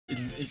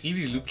It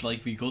really looked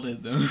like we got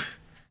it though.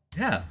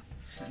 Yeah.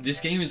 This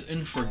game is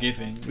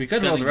unforgiving. We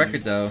got it on the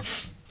record though.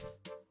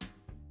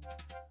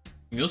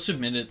 We'll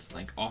submit it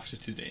like after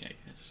today, I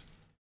guess.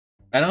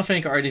 I don't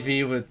think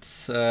RDV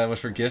would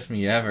forgive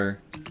me ever.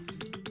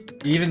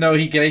 Even though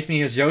he gave me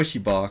his Yoshi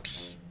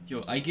box.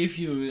 Yo, I gave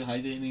you a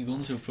Hydrating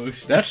Gonzo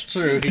poster. That's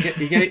true.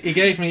 He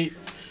gave me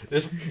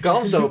this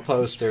Gonzo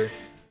poster.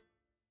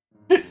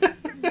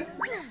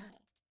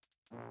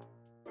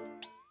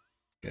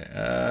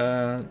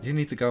 Okay, you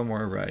need to go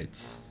more right.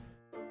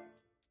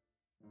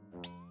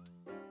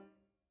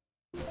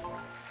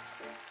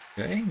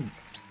 Okay.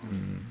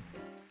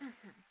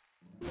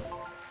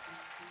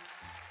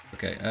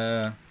 Okay,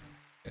 okay,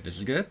 this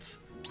is good.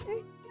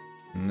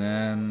 And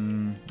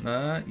then,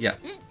 yeah.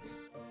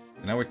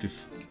 Now we're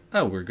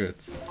oh, we're good.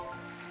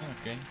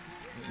 Okay.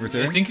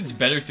 Return? I think it's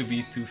better to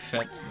be too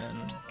fat than...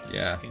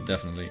 Yeah, skinny.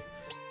 definitely.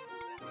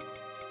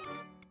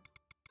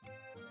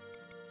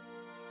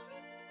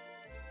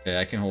 Okay,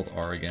 I can hold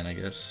R again, I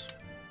guess.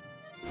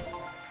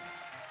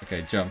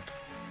 Okay, jump.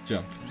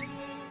 Jump.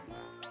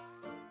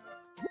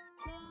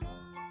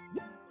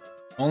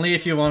 Only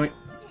if you want me...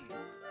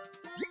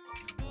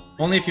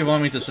 Only if you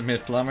want me to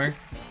submit Plumber.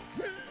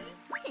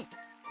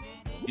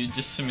 You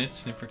just submit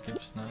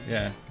Snipperclips now.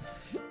 Yeah.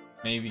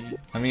 Maybe.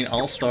 I mean,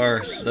 all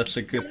stars. That's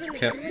a good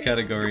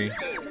category.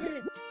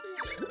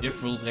 You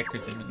have world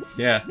record in it.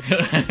 Yeah.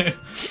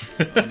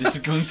 This is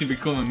going to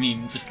become a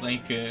meme, just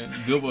like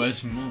Bilbo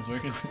has world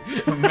record.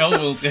 Mel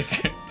world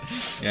record.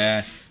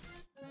 Yeah.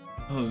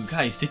 Oh,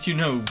 guys, did you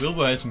know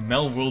Bilbo has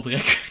Mel world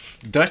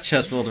record? Dutch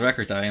has world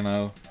record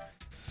IMO.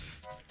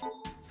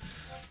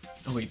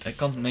 Oh wait, I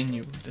can't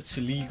menu. That's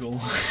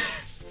illegal.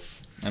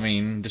 I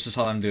mean, this is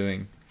all I'm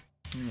doing.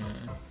 Yeah.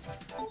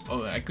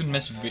 Oh, I could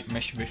mesh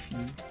with you.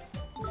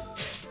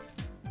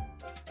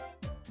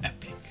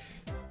 Epic.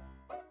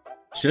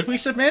 Should we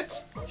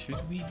submit?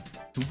 Should we?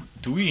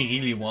 Do we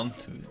really want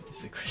to?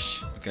 Is the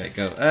question. Okay,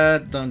 go.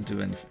 Don't do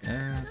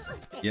anything.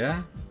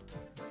 Yeah.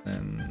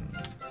 Then.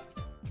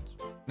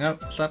 No,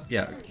 stop.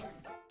 Yeah.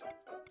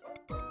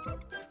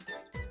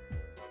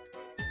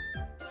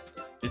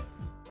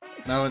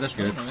 No, that's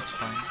good. No, that's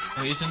fine.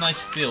 Oh, it's a nice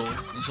still.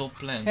 It's all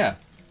planned. Yeah.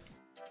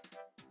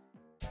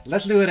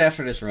 Let's do it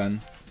after this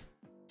run.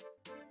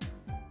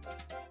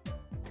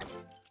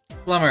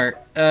 Plumber,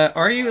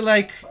 are you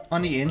like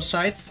on the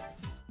inside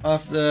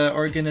of the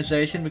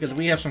organization? Because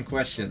we have some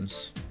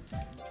questions.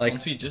 Like,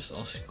 can't we just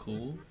ask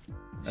Cruel?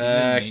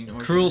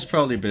 Cruel's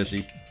probably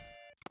busy.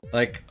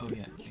 Like, oh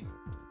yeah.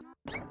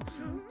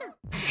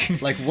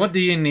 like what do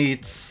you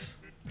need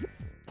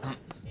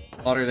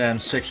other than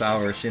 6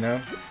 hours? You know?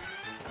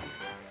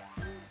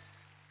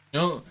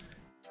 No,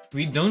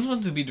 we don't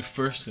want to be the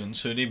first run,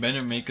 so they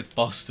better make it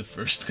past the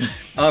first run.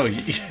 Oh,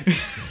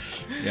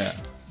 yeah.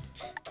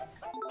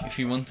 If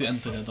you want to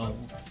enter at all.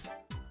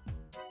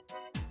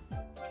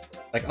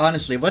 Like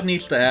honestly, what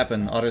needs to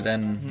happen other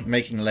than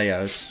making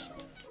layouts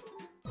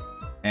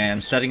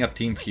and setting up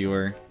team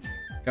viewer?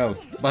 Go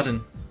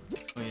button.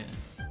 Oh yeah,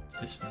 it's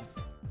this one.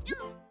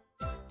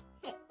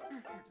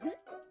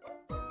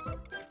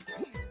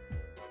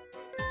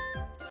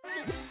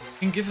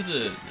 You can give it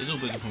a little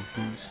bit of a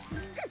boost.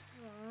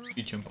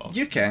 You jump off.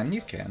 You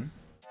can.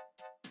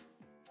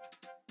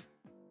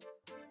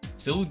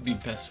 Still would be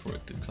best for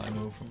it to climb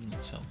over on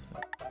itself though.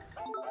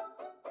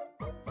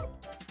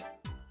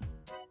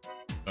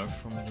 But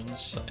from one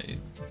side,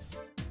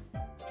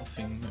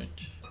 nothing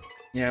much.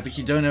 Yeah, but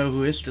you don't know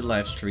who is the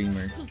live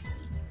streamer.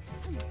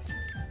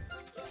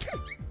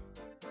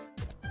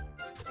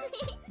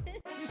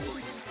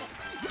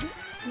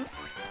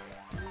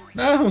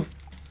 No!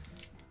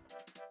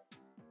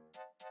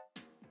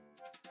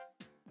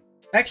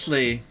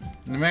 Actually,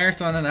 the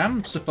marathon that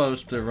I'm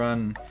supposed to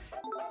run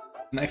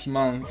next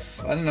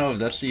month, I don't know if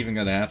that's even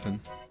gonna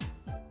happen.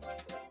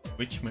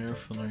 Which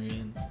marathon are you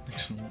in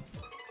next month?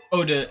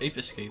 Oh, the Ape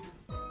Escape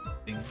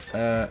thing.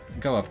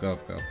 Go up.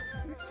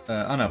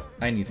 Oh no,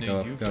 I need to go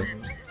up. You Go.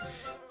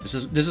 This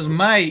is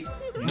my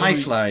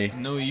fly.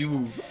 No,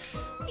 you.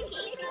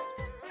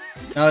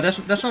 No,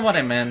 that's not what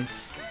I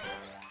meant.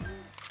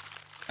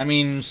 I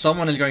mean,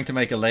 someone is going to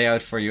make a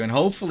layout for you, and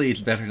hopefully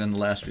it's better than the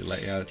last two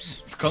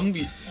layouts. It can't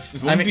be.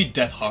 It won't be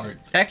that hard.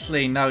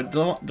 Actually, no,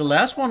 the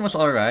last one was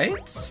alright.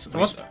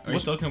 Are you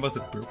talking about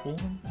the purple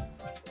one?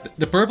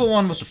 The purple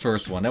one was the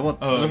first one. That one,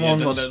 that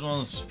one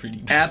was pretty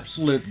good.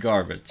 Absolute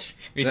garbage.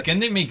 Wait, can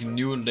they make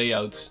new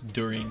layouts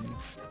during?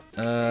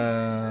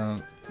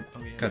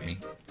 Cut me.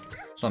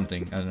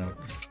 Something, I don't know.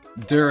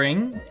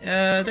 During,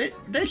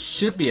 they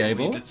should be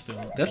able. Wait,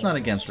 that's not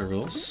against the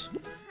rules.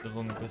 The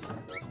wrong button.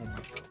 Oh my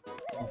god.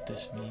 Not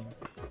this meme.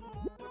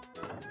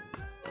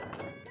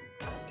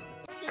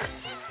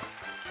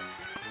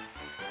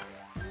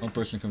 One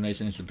person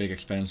combination is a big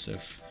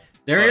expensive.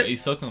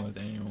 He's talking about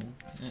annual.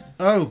 Yeah.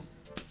 Oh!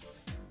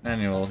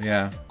 Annual,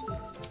 yeah.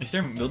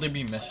 Will there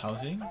be mesh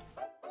housing?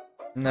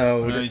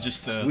 No, no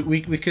just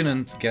we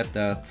couldn't get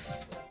that.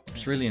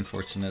 It's really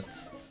unfortunate.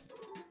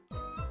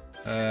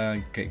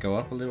 Okay, go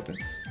up a little bit.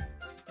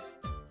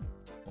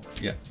 Oh,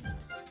 yeah.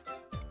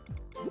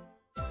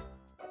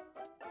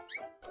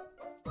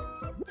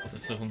 Oh,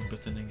 that's the wrong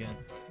button again.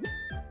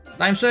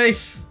 I'm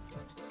safe!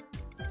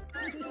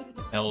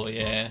 Hell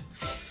yeah.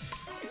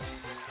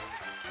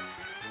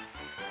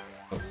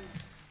 Oh.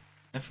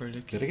 Never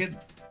look. Did I get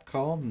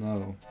called?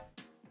 No.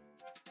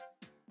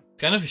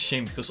 It's kind of a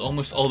shame because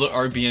almost all the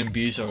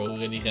Airbnbs are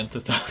already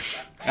rented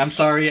out. I'm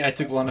sorry, I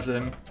took one of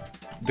them.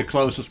 The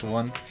closest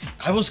one.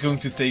 I was going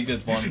to take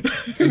that one.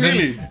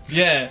 Really?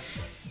 Yeah.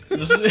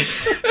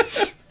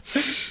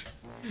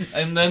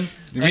 And then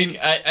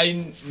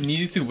I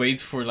needed to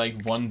wait for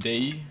like 1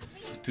 day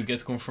to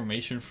get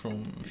confirmation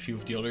from a few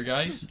of the other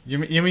guys.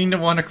 You mean the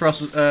one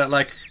across,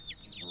 like,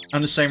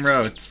 on the same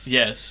road?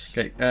 Yes.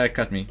 Okay,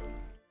 cut me.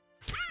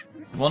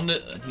 One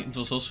that it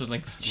was also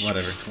like the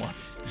cheapest one.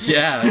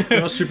 Yeah,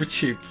 it was super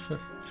cheap.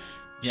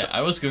 Yeah,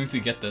 I was going to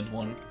get that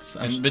one,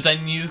 but I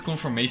needed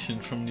confirmation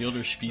from the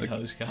other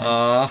Speedhouse guys.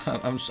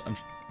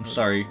 I'm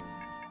sorry.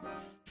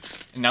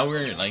 And now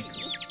we're like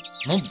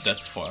not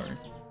that far.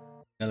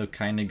 They look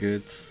kinda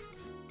good.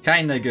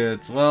 Kinda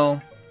good.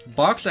 Well,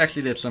 Box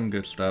actually did some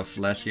good stuff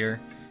last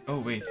year. Oh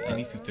wait, I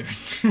need to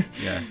turn.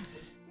 Yeah.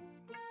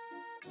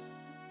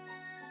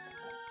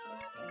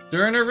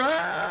 Turn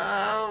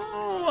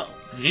around!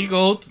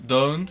 Regold,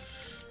 don't.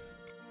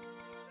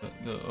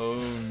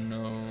 Oh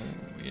no,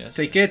 yes.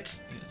 Take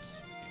it!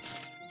 Yes.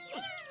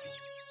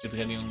 Get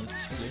ready on the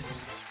split.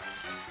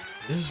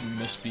 This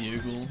must be a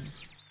gold.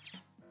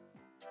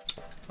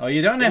 Oh,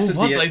 you don't have to.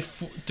 What? Like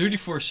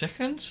 34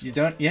 seconds? You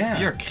don't. Yeah.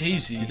 You're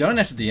crazy. You don't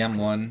have to DM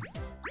one.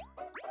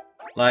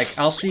 Like,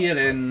 I'll see it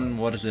in,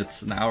 what is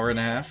it, an hour and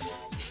a half?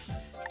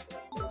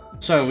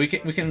 So we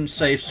can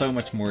save so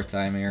much more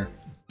time here.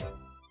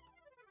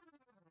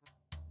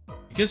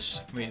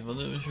 Because wait, what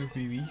was your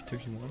BB?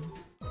 31?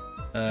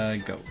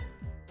 Go.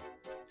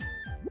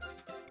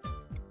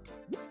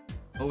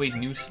 Oh wait,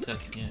 new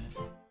strat, yeah.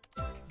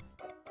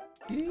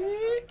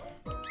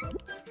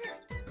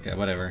 Okay,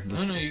 whatever.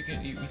 No, no, you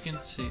can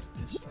save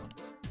this one.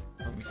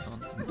 Oh, we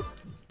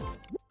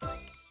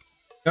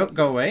can't.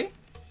 Go away.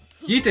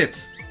 Eat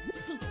it.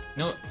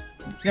 No.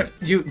 Yeah,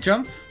 you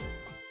jump.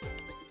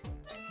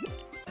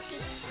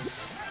 Yes.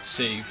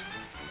 Saved.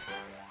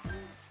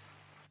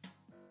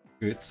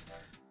 Good.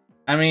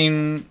 I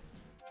mean,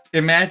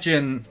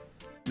 imagine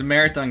the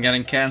marathon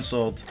getting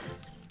cancelled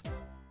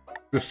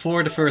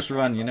before the first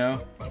run, you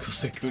know?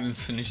 Because they couldn't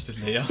finish the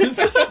layout.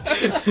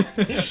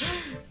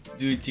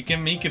 Dude, you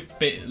can make a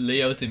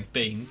layout in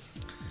Paint.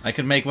 I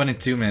could make one in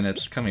 2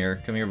 minutes. Come here,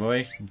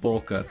 boy.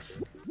 Bowl cut.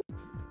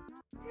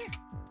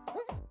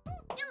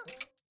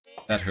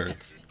 That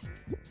hurt.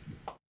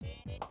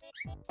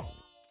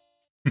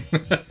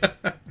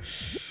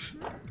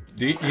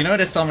 You know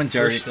that Tom and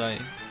Jerry?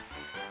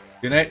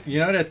 You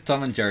know that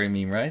Tom and Jerry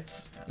meme, right?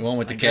 The one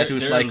with the cat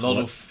who's like. There are a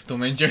lot of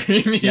Tom and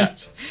Jerry memes. Yeah.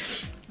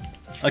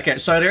 Okay,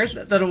 so there's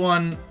that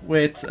one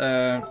with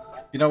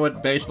you know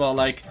what, baseball,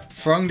 like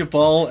throwing the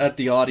ball at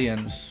the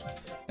audience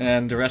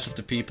and the rest of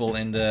the people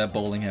in the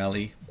bowling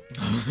alley.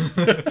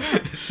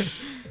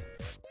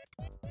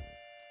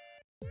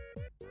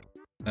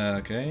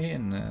 Okay,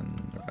 and then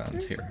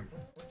around here.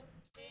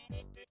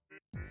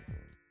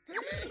 I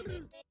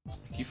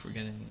keep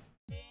forgetting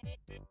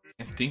it.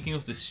 I'm thinking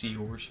of the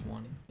seahorse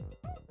one.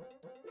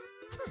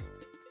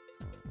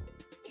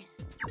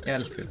 Yeah,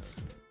 that's good.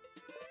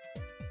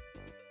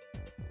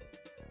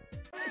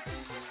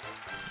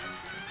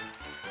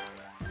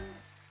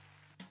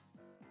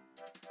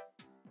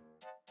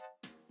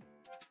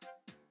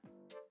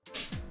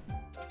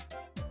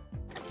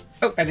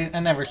 Oh, I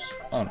never.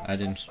 Oh, no, I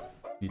didn't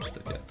need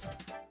split yet.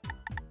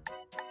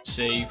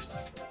 Saved.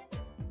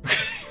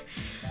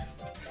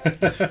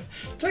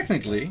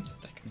 Technically.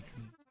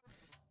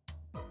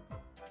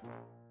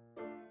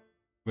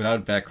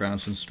 Without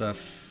backgrounds and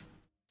stuff.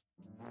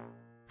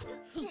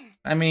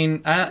 I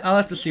mean, I'll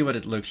have to see what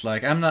it looks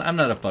like. I'm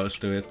not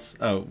opposed to it.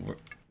 Oh,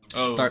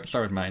 start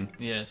with mine.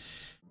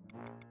 Yes.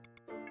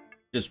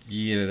 Just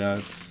yeet it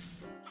out.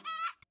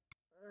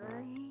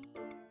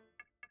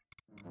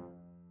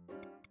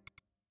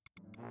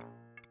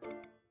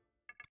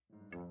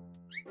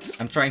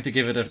 I'm trying to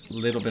give it a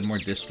little bit more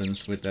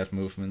distance with that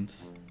movement.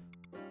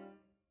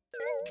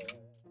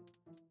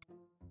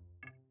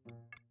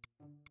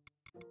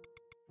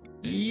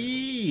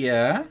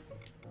 Yeah.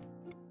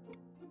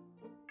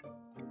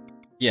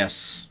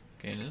 Yes.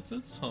 Okay,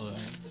 that's alright.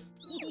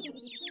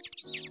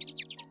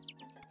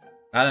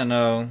 I don't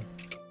know.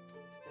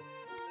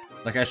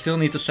 Like, I still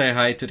need to say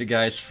hi to the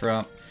guys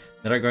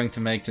that are going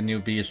to make the new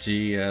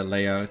BSG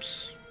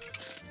layouts.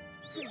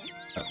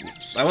 Oh,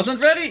 oops. I wasn't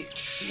ready!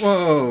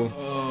 Whoa!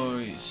 Oh,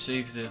 he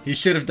saved it. He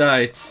should have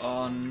died.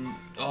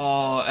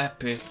 Oh,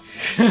 epic.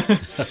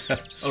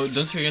 Oh,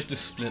 don't forget to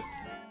split.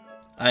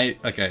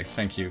 Okay,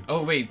 thank you.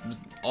 Oh, wait,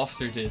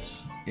 after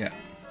this. Yeah.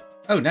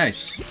 Oh,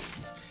 nice.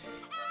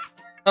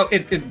 Oh,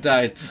 it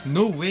died.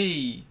 No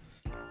way!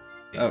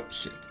 Oh,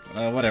 shit.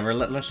 Whatever,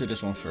 let's do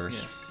this one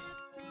first.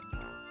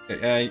 Yes.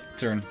 Okay,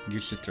 turn. You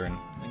should turn.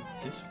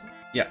 Like this one?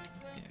 Yeah.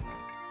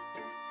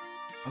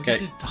 Oh,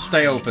 okay,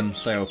 stay open,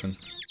 stay open.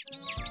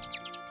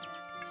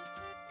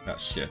 Oh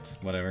shit,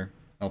 whatever.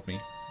 Help me.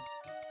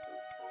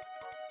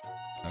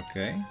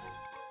 Okay.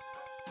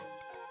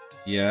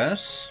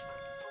 Yes.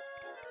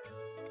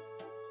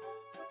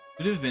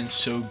 Would have been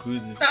so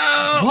good.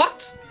 No!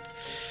 What?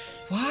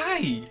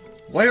 Why?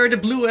 Why are the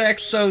blue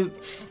eggs so...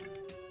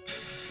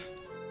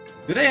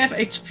 Do they have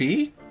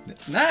HP?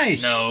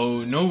 Nice!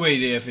 No, no way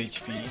they have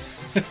HP.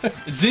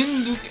 It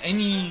didn't look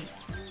any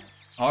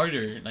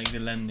harder, like the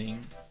landing.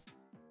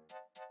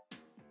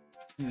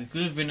 It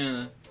could have been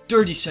a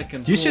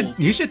 30-second hold.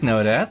 You should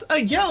know that. Oh,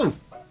 yo!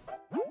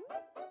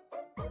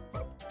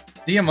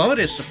 The emote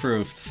is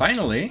approved,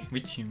 finally.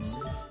 Which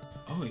emote?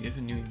 Oh, you have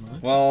a new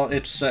emote? Well,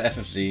 it's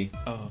FFZ.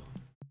 Oh.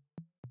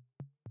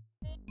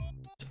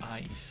 It's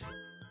ice.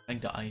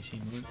 Like the ice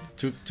emote.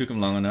 Took him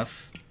long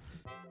enough.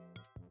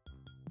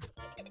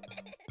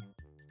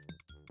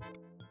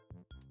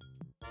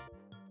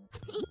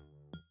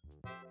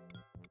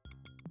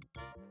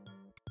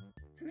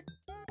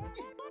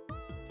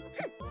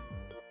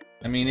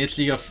 I mean, it's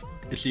the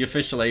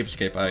official Ape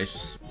Escape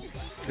ice.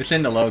 It's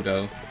in the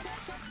logo.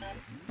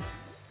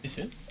 Is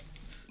it?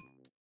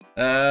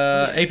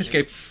 Ape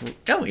Escape.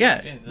 Oh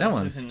yeah, that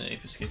one. It's in the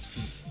Ape Escape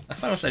 2. I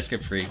thought it was Ape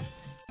Escape 3.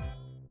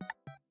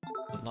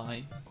 A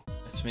lie.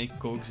 Let's make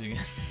cogs again.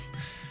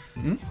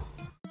 Hmm?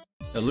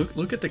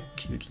 Look at the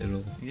cute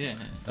little. Yeah.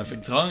 The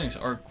drawings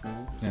are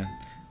cool. Yeah.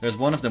 There's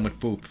one of them with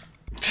poop.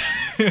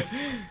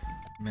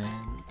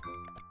 Man.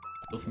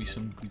 Love me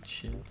some good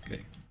shit.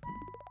 Okay.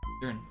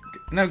 Turn.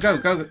 No,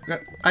 go.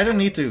 I don't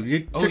need to.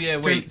 You oh yeah,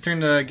 wait. Turn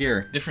the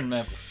gear. Different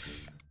map.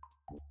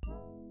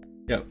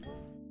 Yep.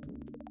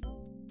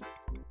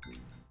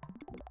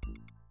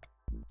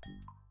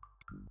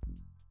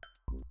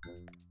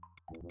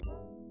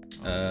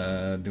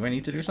 Do I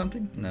need to do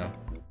something? No.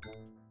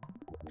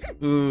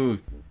 Ooh.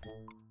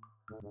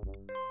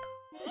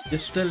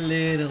 Just a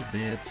little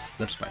bit.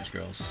 That's Spice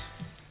Girls.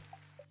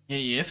 Yeah,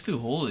 you have to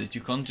hold it.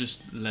 You can't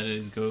just let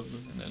it go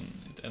and then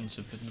it ends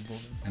up in the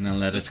bottom. And then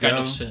let that's it go.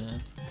 That's kind of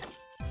sad.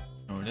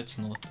 No, that's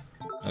not.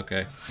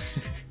 Okay.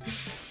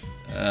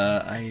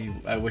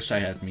 I wish I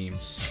had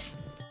memes.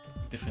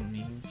 Different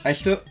memes.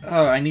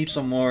 I need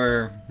some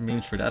more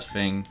memes for that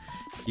thing.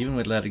 Even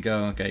with Let It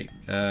Go. Okay.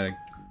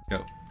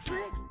 Go.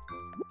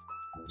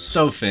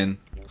 So Finn.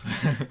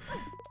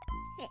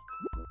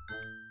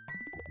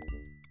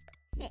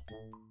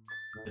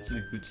 That's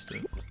the good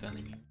stuff, I'm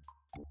telling you.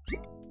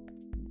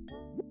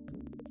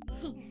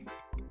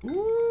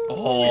 Ooh,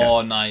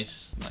 oh, yeah.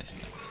 Nice.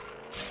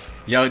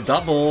 Yo,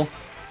 double.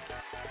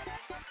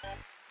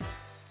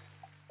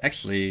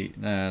 Actually,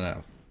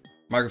 no.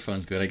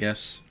 Microphone's good, I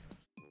guess.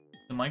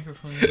 The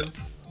microphone good?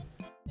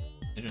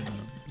 I don't know.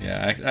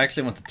 Yeah, I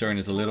actually want to turn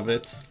it a little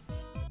bit.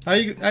 How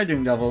you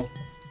doing, double?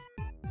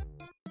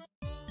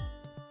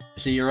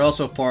 See, you're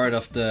also part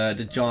of the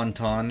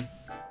JonTron,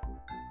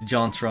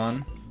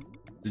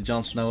 the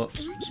Jon Snow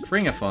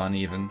Springathon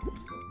even.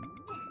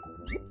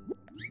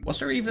 Was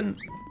there even?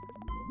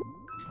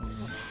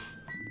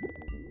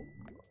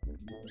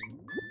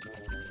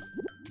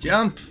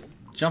 Jump,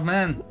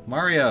 man,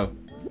 Mario.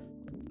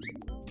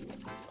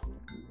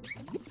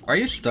 Are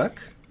you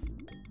stuck?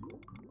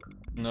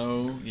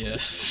 No.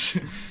 Yes.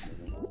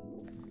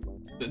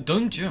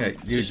 Don't jump. Okay,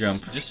 you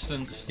jump. Just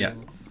stand still. Yeah.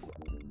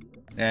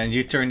 And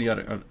you turn the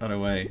other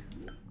way.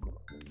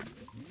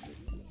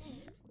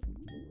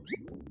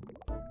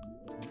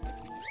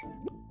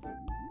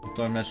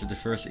 Deploy message, the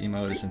first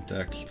emote is in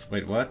text.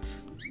 Wait, what?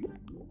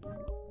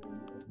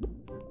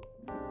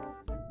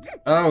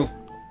 Oh!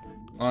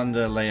 On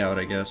the layout,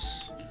 I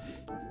guess.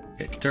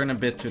 Okay, turn a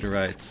bit to the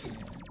right.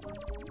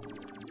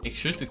 Make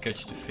sure to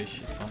catch the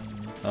fish if I'm...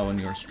 Oh, on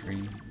your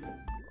screen.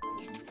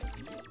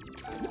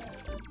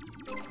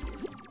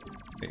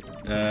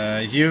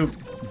 Okay, you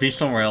be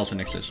somewhere else in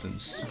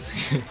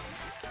existence.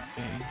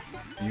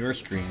 Okay. Your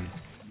screen.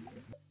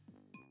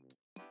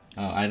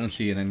 Oh, I don't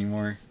see it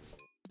anymore.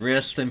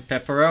 Wrist and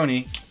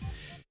pepperoni.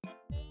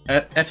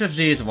 FFZ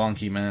is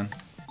wonky, man.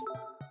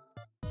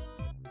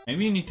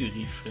 Maybe you need to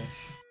refresh.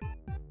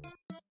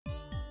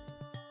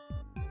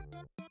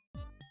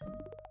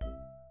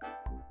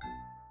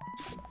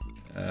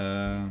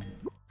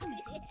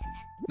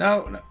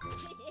 No.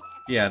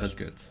 Yeah, that's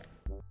good.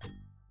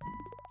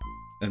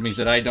 That means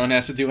that I don't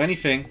have to do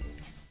anything.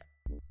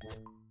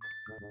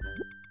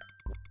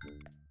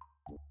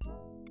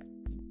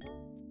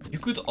 You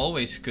could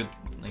always cut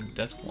like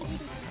that one,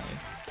 right?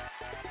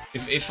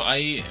 If I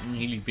am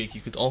really big,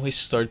 you could always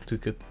start to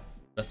cut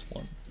that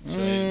one. So you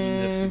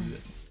wouldn't have to do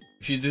that.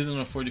 If you did it on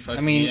a 45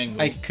 degree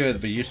angle. I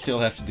could, but you still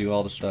have to do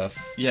all the stuff.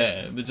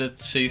 Yeah, but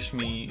that saves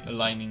me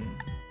aligning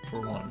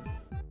for one.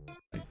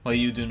 While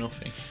you do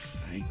nothing.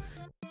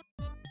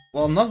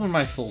 Well, not with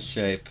my full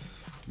shape.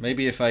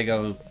 Maybe if I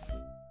go...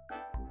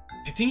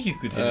 I think you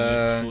could hit it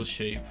with full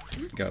shape.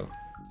 Go.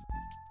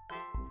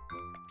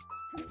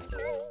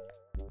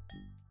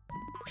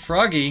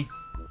 Froggy!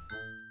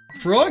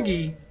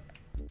 Froggy!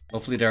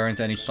 Hopefully there aren't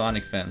any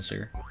Sonic fans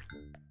here.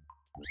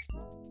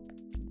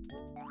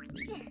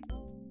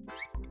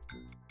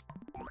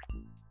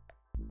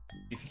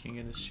 If you can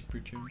get a super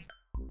jump.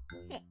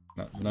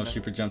 No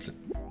super jumps.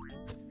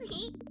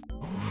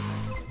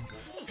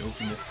 Yo.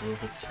 open that for a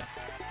hot sec.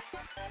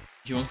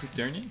 If you want to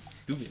turn it,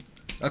 do it.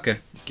 Okay.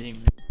 Game.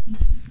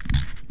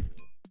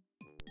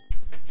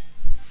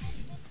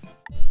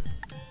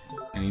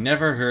 And he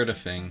never heard a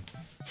thing.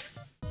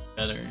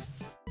 Better.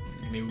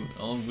 They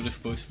all would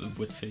have posted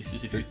wet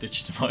faces if you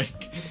touched the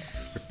mic.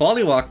 The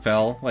Polywalk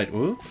Pal. Wait,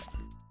 who?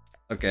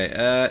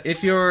 Okay,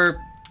 if you're...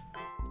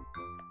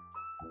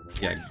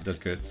 Yeah, that's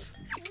good.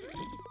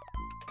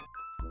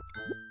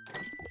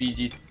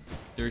 PG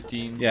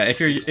 13. Yeah, if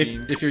you're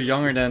 15. if you're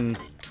younger than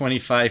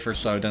 25 or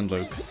so, then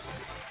Luke.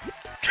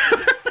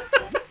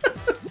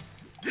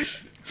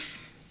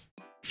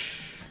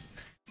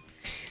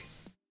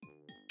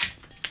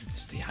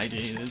 Stay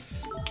hydrated.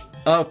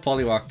 Oh,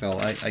 Polywalk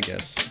Pal, I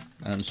guess.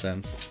 I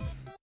understand.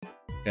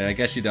 Yeah, I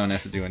guess you don't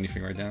have to do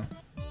anything right now.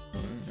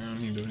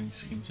 Only loading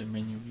screens and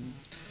menu view.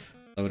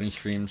 Loading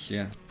streams,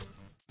 yeah.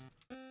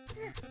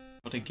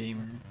 What a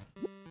gamer.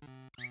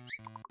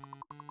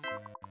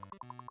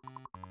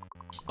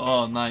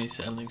 Oh, nice,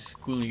 Alex.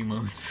 Cool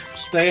emote.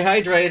 Stay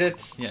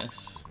hydrated!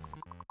 Yes.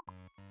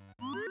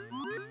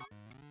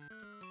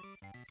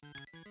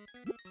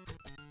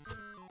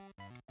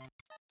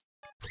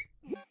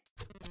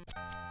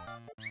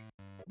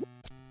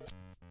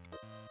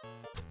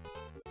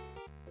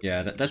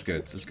 Yeah, that's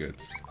good, that's good.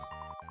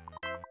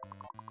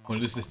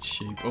 What is that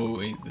shape? Oh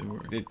wait, there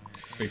were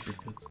paper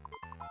cuts.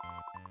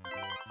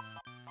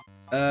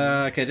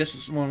 Okay, this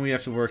is one we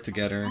have to work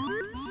together.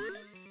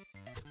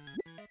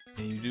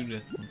 Yeah, you do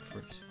that one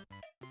first.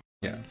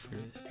 Yeah. For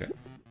this. Okay.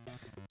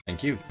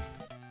 Thank you.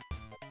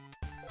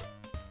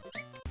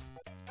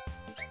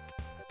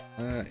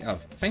 Oh,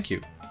 thank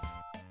you.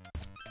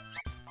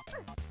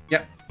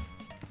 Yeah.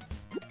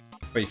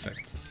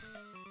 Perfect.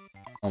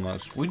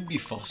 Almost. Would it be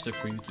faster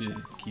for you to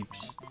keep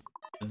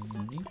spending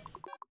money?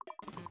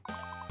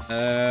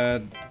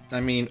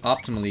 I mean,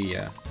 optimally,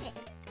 yeah.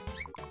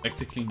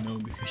 Practically no,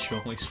 because you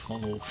always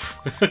fall off.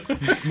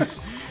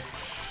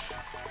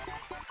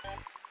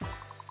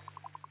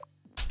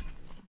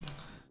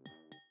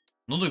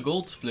 Not a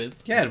gold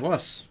split. Yeah, it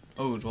was.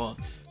 Oh, it was.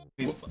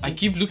 Wait, I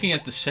keep looking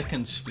at the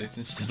second split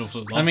instead of the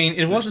last. I mean,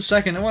 it was a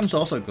second, it was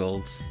also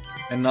gold.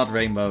 And not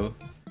rainbow.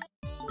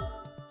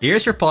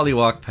 Here's your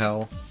Polywalk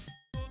Pal.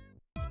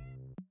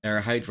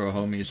 They're hydro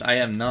homies. I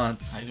am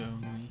not. I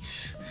don't know.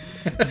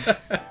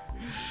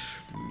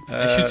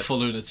 I should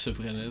follow that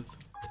subreddit.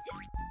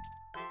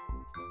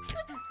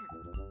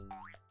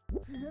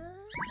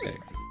 Okay.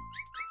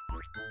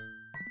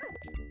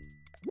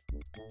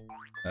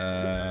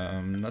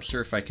 Not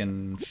sure if I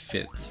can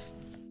fit.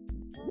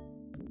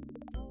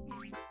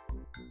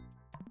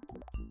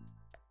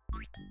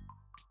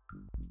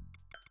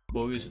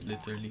 Bow is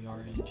literally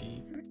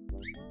RNG.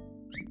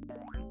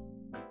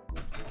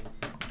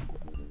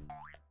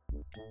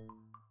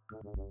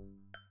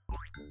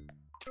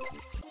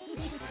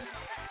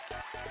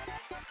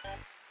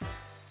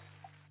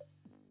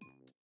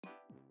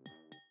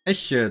 I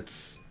should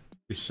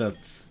reset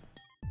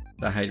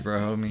the hydro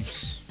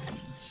homies.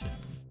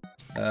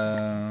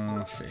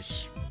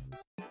 Fish.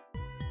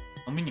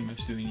 How many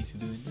maps do we need to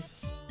do in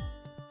this?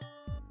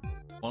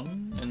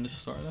 One in the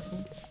star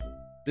level?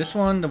 This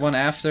one, the one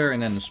after,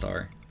 and then the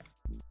star.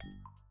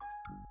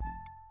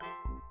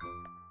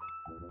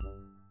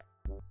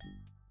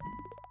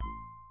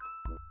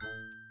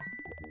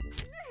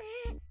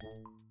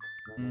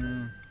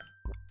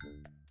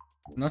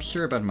 Not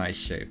sure about my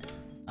shape.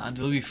 It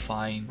will be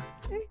fine.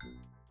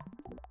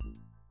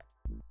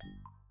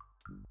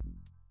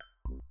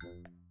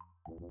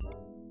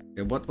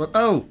 Okay, what?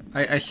 Oh!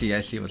 I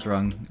see what's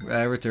wrong.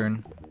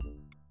 Return.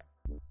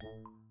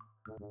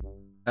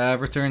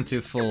 Return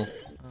to full.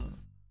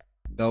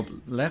 Go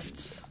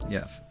left?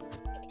 Yeah.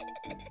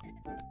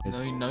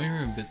 Now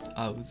you're a bit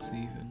out,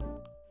 even.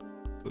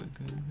 Go.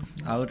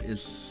 Out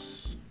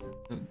is...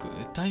 Go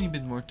a tiny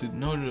bit more to...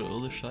 No, the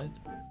other side.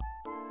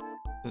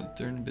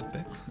 Turn a bit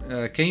back.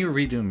 Can you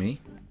redo me?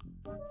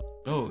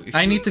 No,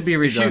 I need to be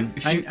redone.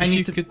 I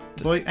need to... could...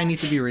 Boy, I need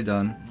to be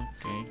redone.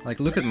 Okay. Like,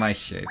 look at my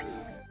shape.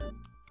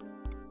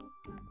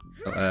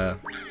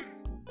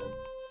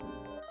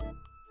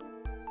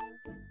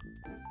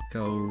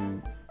 Go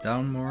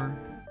down more.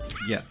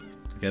 Yeah.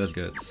 Okay, that's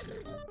good.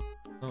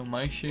 Oh,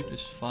 my shape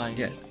is fine.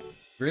 Yeah.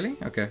 Really?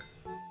 Okay.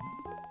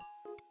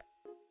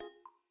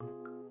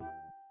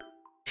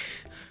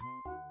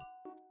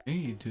 Maybe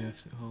you do have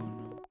to... Oh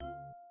no.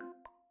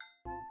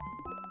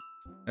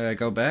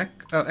 Go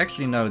back? Oh,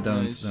 actually no,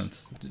 don't.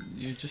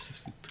 You just have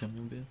to trim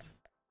a bit.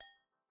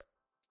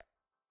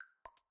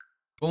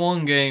 Come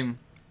on, game.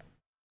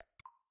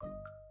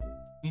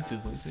 Need to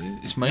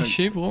rotate. Is my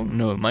shape wrong?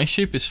 No, my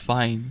shape is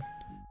fine.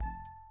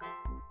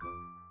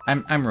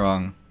 I'm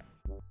wrong.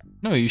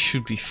 No, you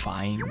should be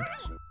fine.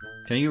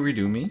 Can you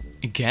redo me?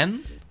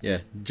 Again? Yeah,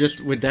 just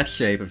with that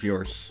shape of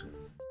yours.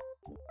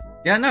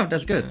 Yeah, no,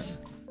 that's good.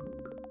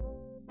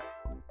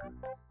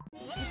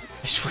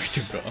 I swear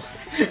to God.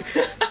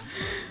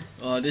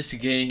 Oh, this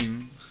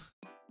game.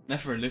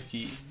 Never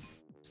lucky.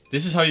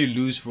 This is how you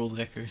lose world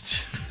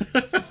records.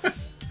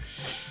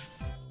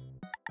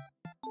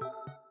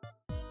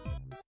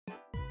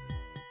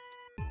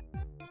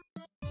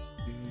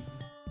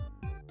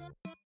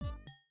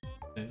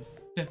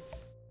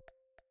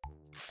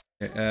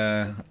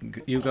 Yeah.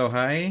 You go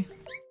high.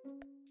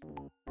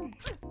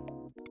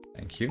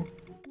 Thank you.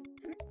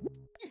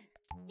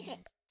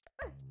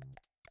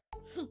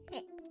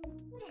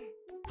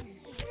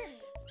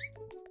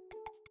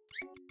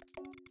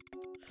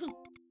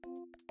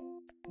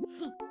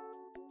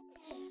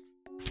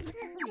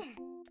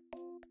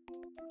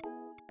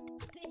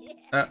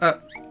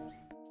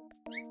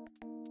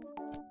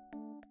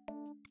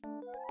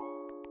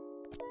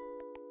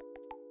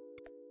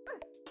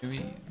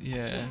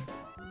 Yeah.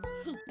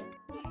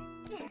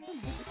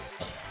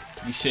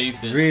 We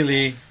saved it.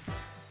 Really?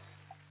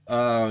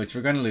 Oh,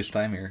 we're gonna lose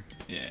time here.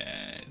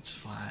 Yeah, it's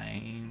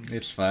fine.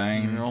 It's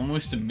fine. We're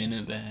almost a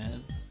minute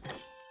ahead.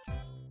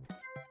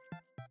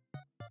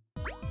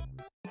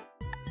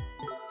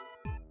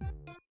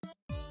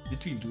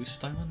 Did we lose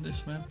time on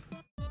this map?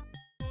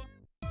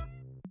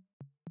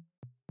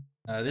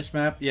 This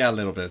map? Yeah, a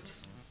little bit.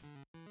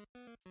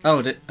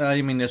 Oh,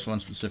 you mean this one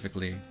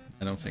specifically?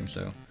 I don't think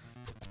so.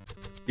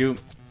 You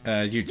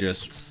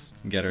just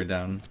get her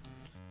down.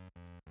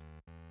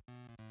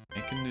 I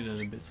can do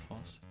that a bit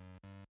faster.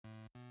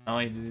 Now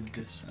I do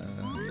this.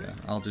 Yeah,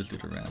 I'll just do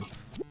the ramp.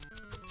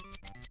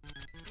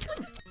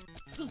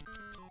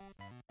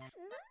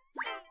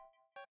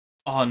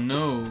 Oh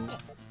no!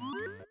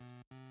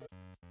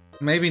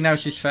 Maybe now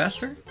she's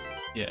faster?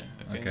 Yeah,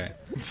 okay.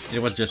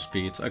 It was just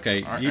speed.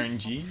 Okay,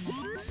 RNG?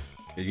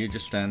 You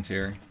just stand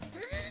here.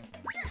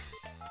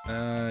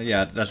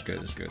 Yeah, that's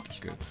good, that's good, that's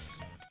good.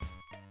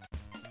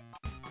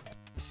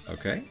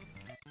 Okay.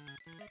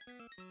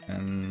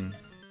 And...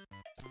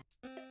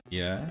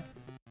 yeah.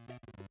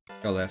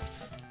 Go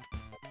left.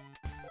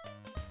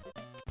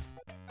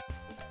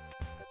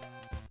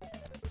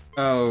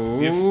 Oh!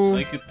 We have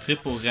like a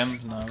triple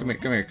ramp now. Come here,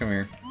 come here, come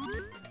here.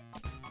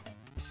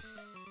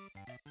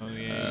 Oh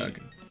yeah.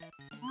 Okay.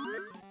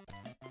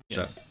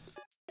 Yes.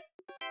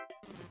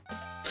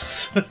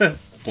 So.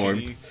 Form.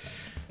 Okay.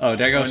 Oh,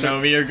 there goes. Oh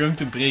no, we are going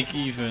to break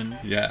even.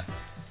 Yeah.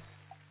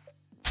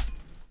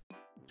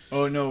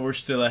 Oh no, we're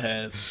still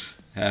ahead.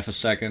 Half a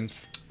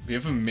second. We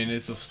have a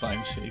minute of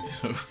time saved,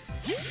 so.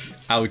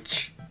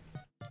 Ouch.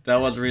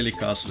 That was really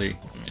costly.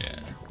 Yeah.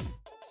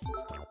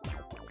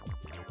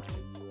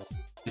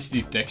 This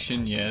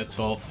detection, yeah, it's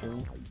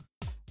awful.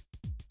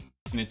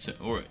 And it's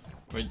or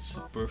it's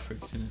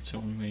perfect in its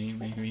own way,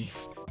 maybe.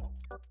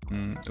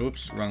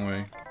 Oops, wrong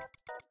way.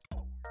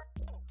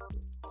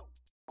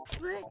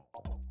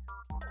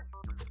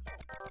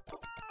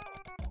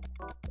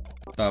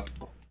 Stop.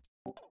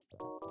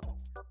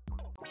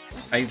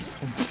 I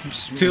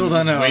still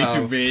don't know. Way how.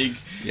 too big.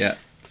 Yeah,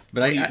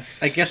 but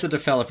I guess the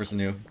developers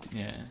knew.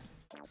 Yeah.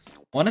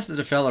 One of the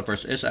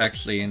developers is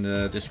actually in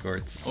the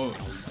Discord. Oh,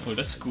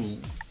 that's cool.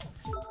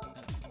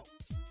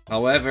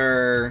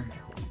 However,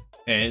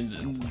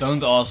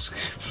 don't ask.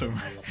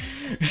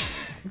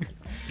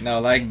 no,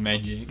 like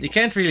magic. You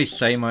can't really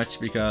say much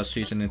because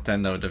he's a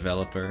Nintendo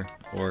developer,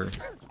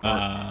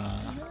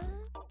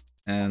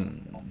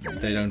 and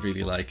they don't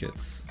really like it.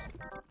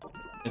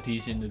 That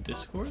he's in the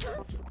Discord?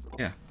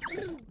 Yeah.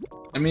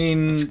 I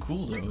mean, it's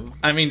cool though.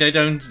 I mean, they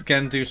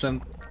can't do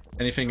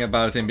anything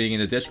about him being in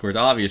the Discord,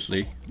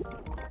 obviously.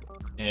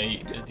 Yeah,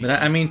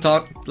 but I mean,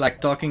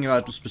 talking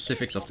about the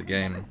specifics of the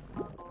game.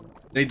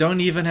 They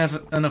don't even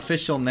have an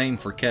official name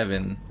for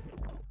Kevin.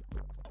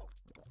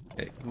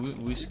 Okay.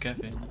 Who's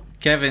Kevin?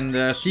 Kevin,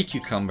 the sea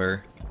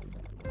cucumber.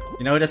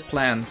 You know that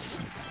plant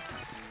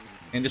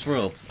in this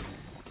world?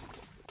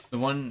 The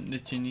one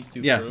that you need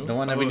to grow? The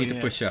one that we need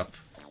to push up.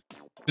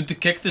 But the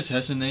cactus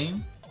has a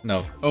name?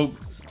 No. Oh.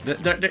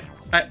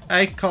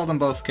 I call them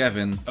both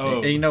Kevin. Oh.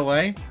 And you know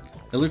why?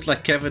 It looks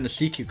like Kevin the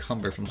sea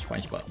cucumber from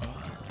SpongeBob.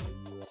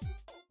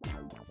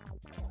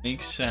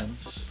 Makes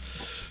sense.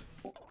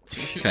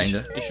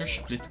 Kinda. Is your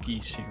split key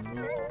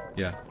 0?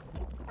 Yeah.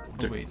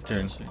 Oh wait,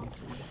 turn.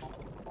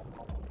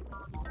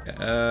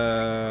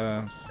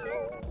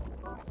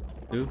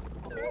 Do.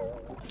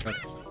 Cut.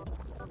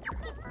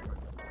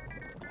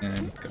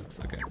 And cut,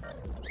 okay.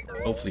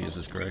 Hopefully this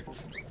is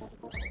correct.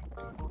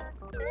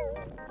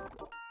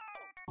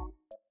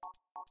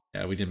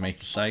 Yeah, we didn't make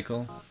the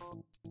cycle.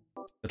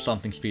 That's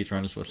something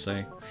speedrunners would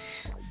say.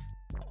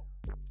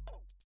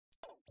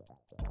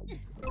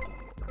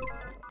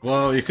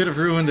 Whoa, you could have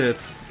ruined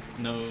it.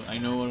 No, I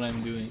know what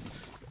I'm doing.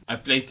 I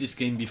played this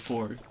game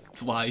before.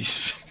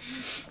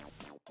 Twice.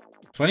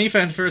 20th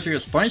anniversary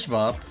of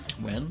SpongeBob.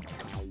 When?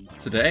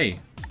 Today.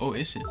 Oh,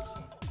 is it?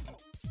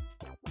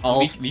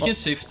 We can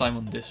save time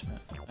on this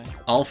map. Right?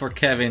 All for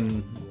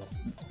Kevin.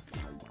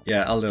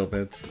 Yeah, a little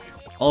bit.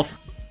 All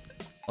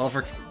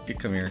for...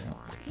 Come here.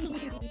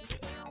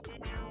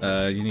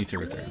 You need to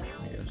return,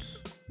 I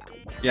guess.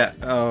 Yeah,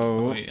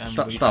 oh... Wait,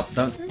 stop,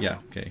 don't... Yeah,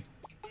 okay.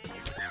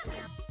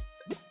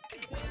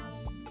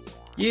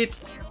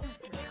 Yeet!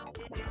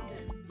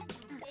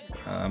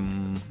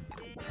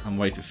 I'm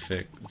way too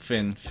thick.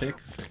 Finn.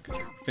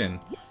 Finn.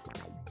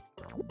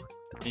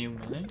 Can you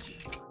manage?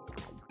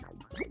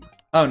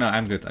 Oh no,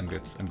 I'm good, I'm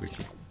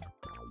Gucci.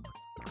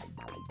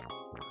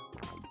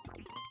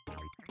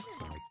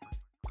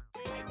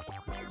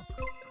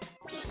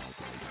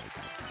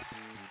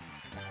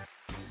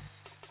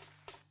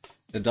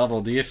 The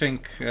double. Do you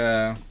think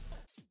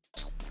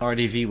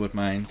RDV would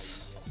mind?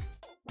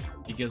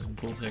 You get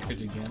Bolt Hacked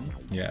again?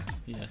 Yeah.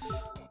 Yes.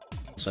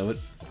 So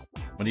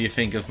what do you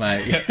think of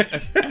my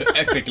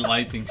epic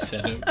lighting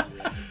setup?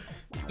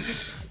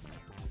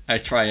 I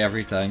try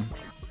every time.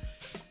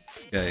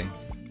 Okay.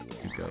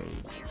 You go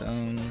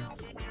down.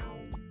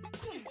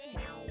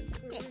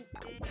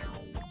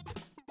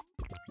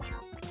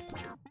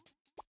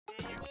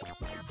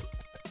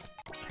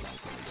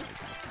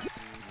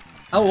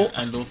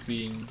 I love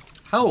being...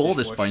 How old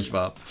is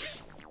SpongeBob?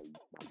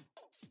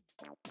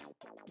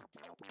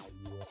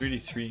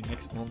 33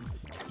 next month.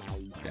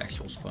 The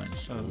actual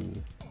Sponge. Oh.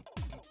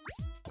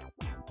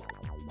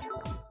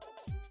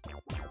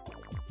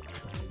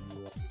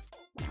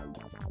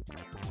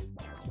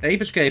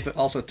 Ape Escape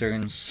also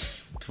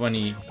turns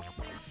 20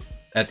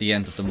 at the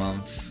end of the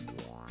month.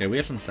 Okay, we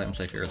have some time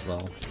save here as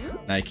well.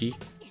 Nike.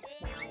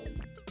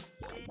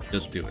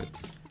 Just do it.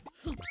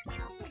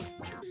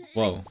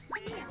 Whoa.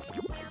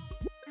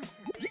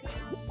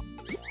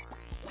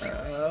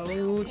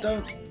 Oh,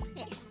 don't.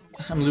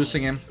 I'm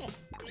losing him.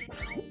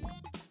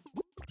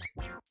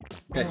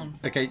 Okay,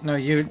 okay, no,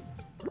 you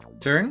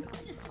turn?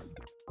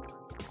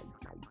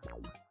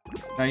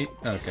 No, you,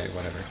 okay,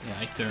 whatever. Yeah,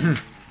 I turn.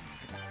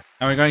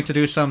 And we're going to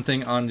do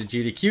something on the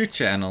GDQ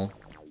channel.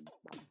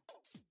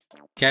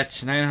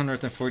 Catch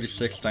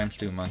 946 times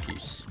 2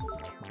 monkeys.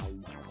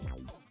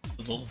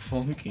 A lot of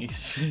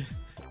monkeys.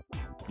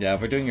 Yeah,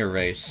 we're doing a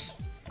race.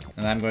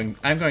 And I'm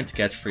going to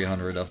catch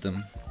 300 of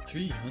them.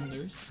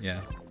 300?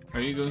 Yeah. Are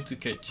you going to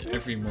catch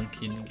every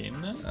monkey in the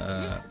game then?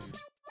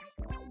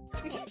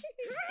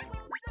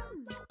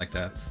 Like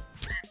that.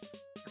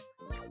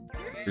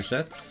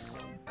 Reset.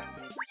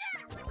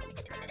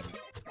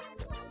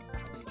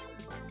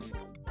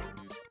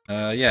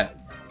 Yeah.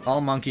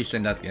 All monkeys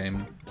in that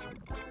game.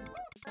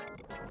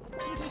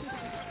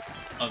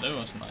 Oh, that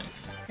was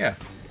nice. Yeah.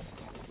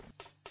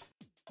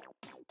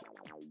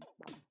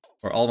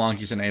 Or all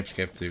monkeys in Ape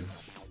Escape too.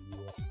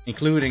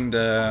 Including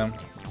the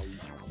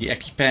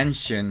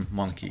expansion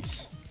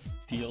monkeys.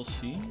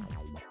 DLC?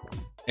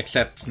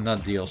 Except not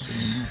DLC.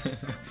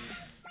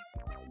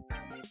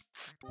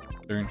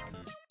 Turn.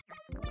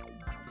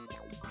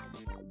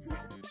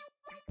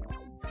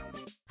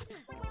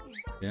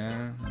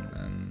 Yeah,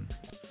 and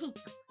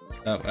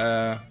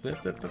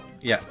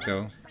yeah,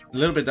 go. A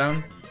little bit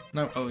down.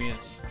 No. Oh,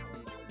 yes.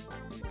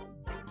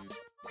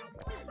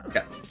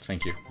 Yeah,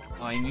 thank you.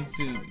 Oh, I need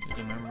to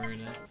remember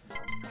that.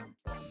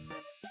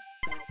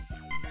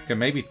 Okay,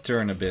 maybe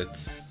turn a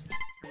bit.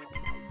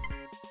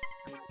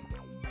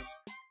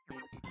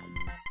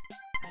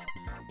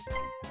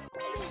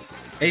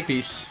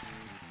 A-piece.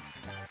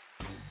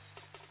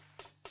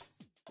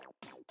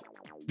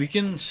 We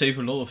can save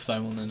a lot of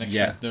time on the next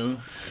Yeah. map though,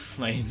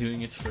 by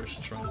doing it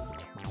first try.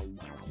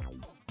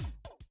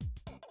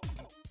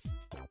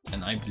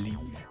 And I believe.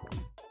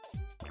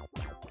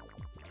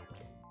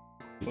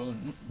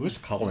 Phone. Who's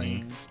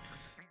calling?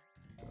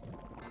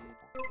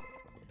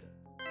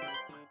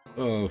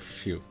 Oh,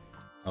 phew.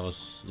 I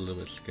was a little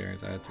bit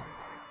scared. I had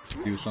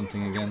to do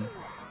something again.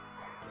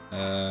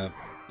 Go.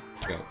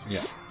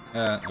 Yeah.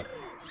 Oh,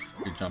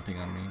 you're jumping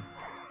on me.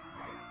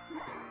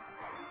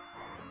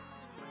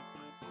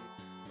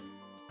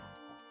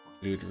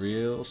 Do it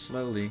real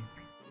slowly.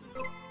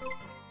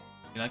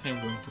 I feel like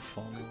I'm going to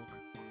fall.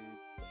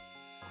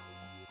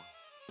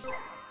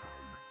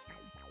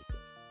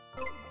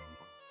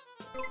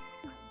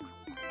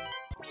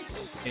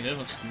 Hey, that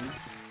looks good.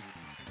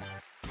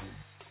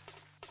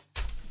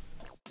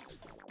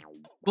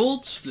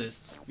 Bolt split!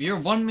 We are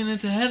 1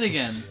 minute ahead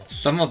again!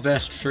 Sum of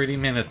best 30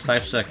 minutes,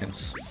 5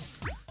 seconds.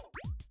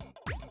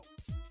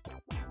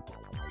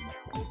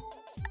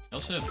 I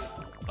also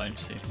have time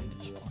save in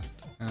this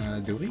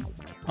part. Do we?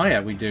 Oh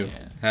yeah, we do.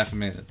 Yeah. Half a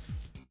minute.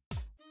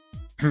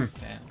 Damn.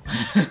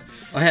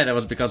 Oh yeah, that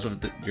was because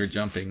of your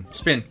jumping.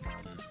 Spin!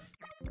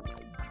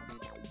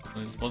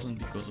 Well, it wasn't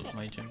because of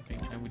my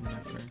jumping. I would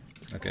never.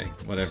 Okay,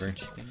 whatever.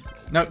 Such things.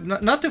 No,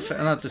 not too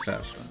not too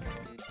fast.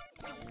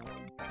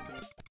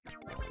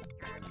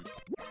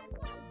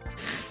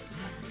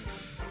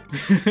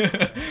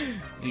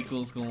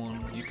 Equal, go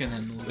on. You can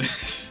handle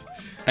this.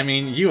 I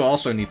mean, you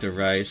also need to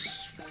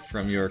rise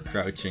from your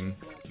crouching.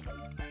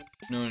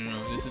 No,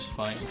 this is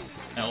fine.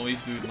 I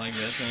always do it like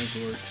that and it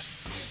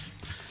works.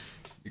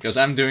 Because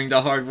I'm doing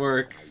the hard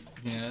work.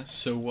 Yeah,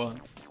 so what?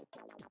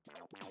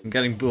 I'm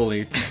getting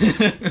bullied.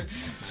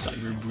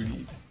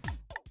 Cyberbullied.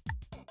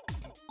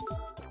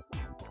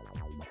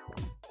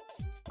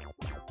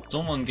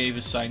 Someone gave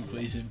a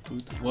sideways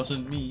input,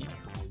 wasn't me.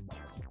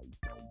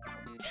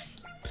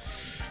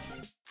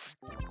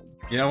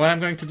 You know what I'm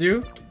going to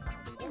do?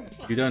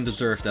 You don't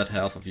deserve that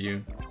half of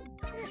you.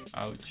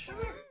 Ouch.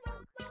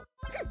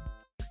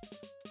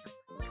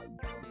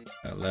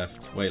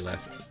 Left, way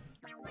left.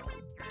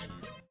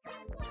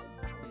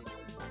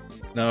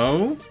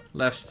 No,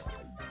 left.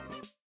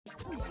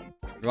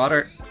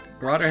 Rather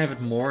have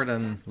it more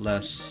than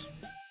less.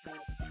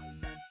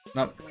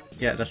 No,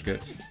 yeah, that's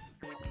good.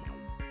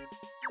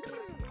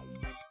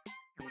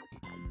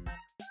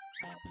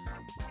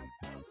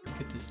 Look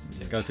at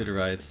Go to the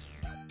right.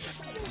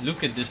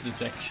 Look at this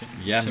detection.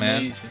 Yeah, it's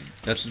man. amazing.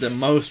 That's the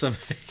most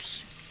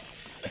amazing.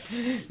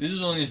 This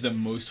one is the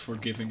most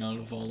forgiving out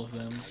of all of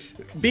them.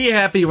 Be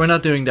happy we're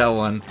not doing that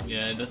one.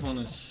 Yeah, that one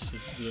is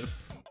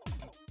bluff.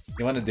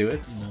 You wanna do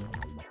it? No.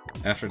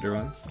 After the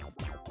run?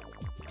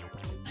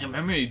 I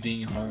remember it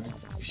being hard.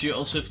 Because you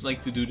also have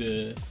like to do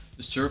the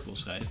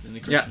circles, right? In the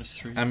Christmas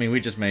tree. I mean, we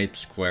just made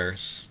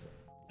squares.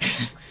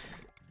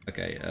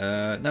 Okay,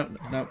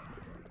 no.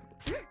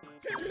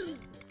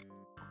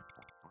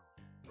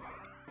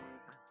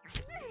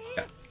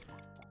 Yeah.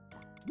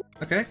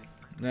 Okay,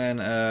 then,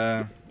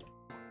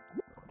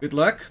 good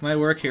luck. My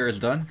work here is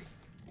done.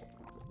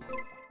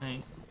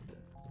 Hey.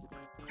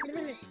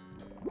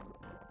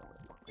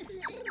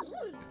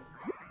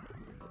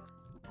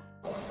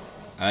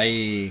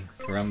 Aye,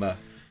 caramba.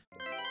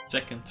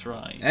 Second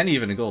try. And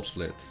even a gold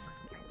split.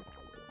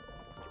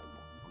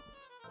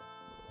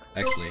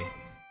 Actually,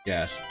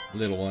 yes,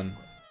 little one.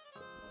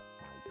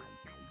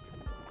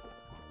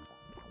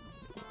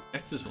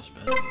 Cactus was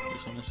better.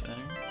 This one is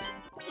better.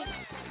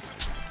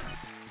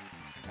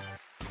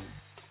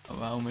 Oh,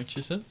 how much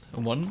is it?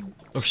 1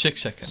 or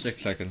 6 seconds?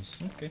 6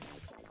 seconds. Okay.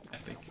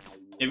 Epic.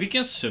 Yeah, we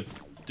can sub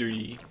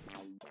 30.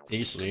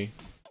 Easily.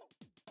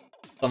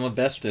 Summer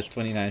best is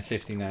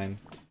 29.59.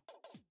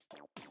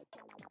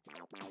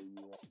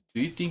 Do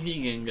you think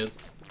he can get,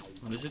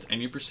 what is it,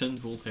 any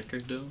percent world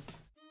record though?